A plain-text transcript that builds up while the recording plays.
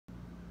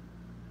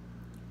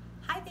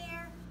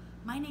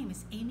My name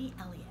is Amy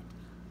Elliott.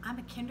 I'm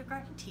a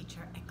kindergarten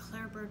teacher at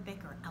Claire Bird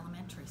Baker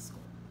Elementary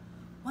School.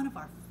 One of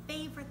our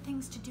favorite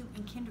things to do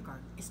in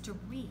kindergarten is to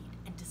read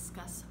and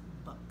discuss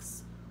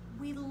books.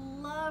 We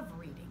love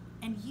reading,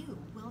 and you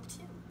will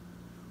too.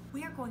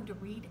 We are going to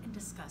read and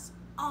discuss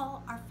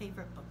all our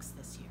favorite books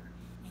this year,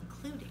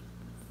 including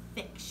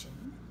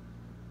fiction,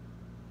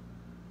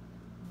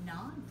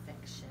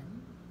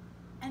 nonfiction,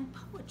 and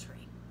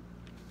poetry.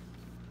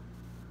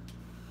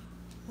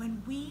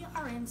 When we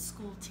are in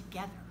school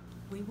together,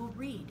 we will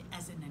read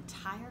as an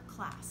entire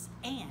class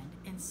and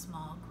in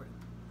small group.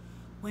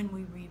 When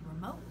we read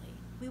remotely,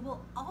 we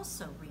will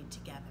also read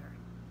together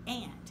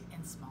and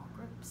in small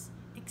groups,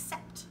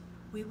 except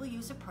we will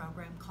use a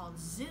program called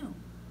Zoom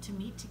to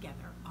meet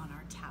together on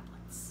our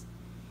tablets.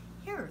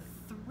 Here are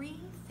 3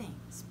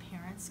 things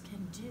parents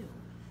can do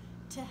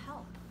to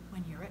help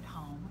when you're at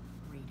home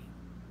reading.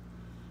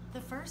 The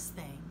first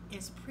thing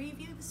is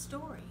preview the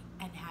story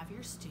and have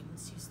your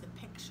students use the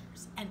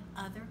pictures and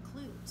other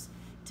clues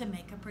to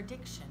make a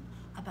prediction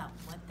about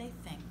what they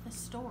think the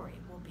story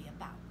will be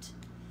about.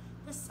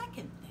 The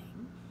second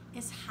thing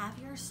is have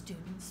your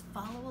students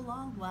follow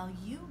along while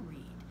you read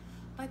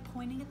by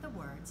pointing at the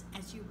words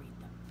as you read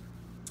them.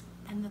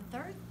 And the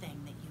third thing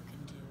that you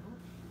can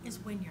do is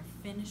when you're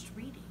finished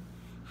reading,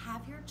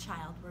 have your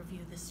child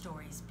review the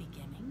story's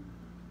beginning,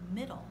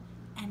 middle,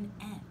 and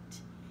end,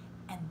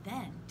 and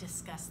then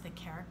discuss the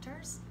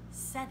characters,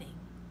 setting,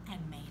 and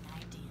main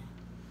idea.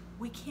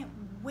 We can't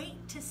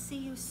wait to see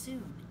you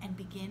soon and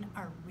begin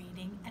our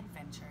reading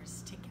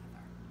adventures together.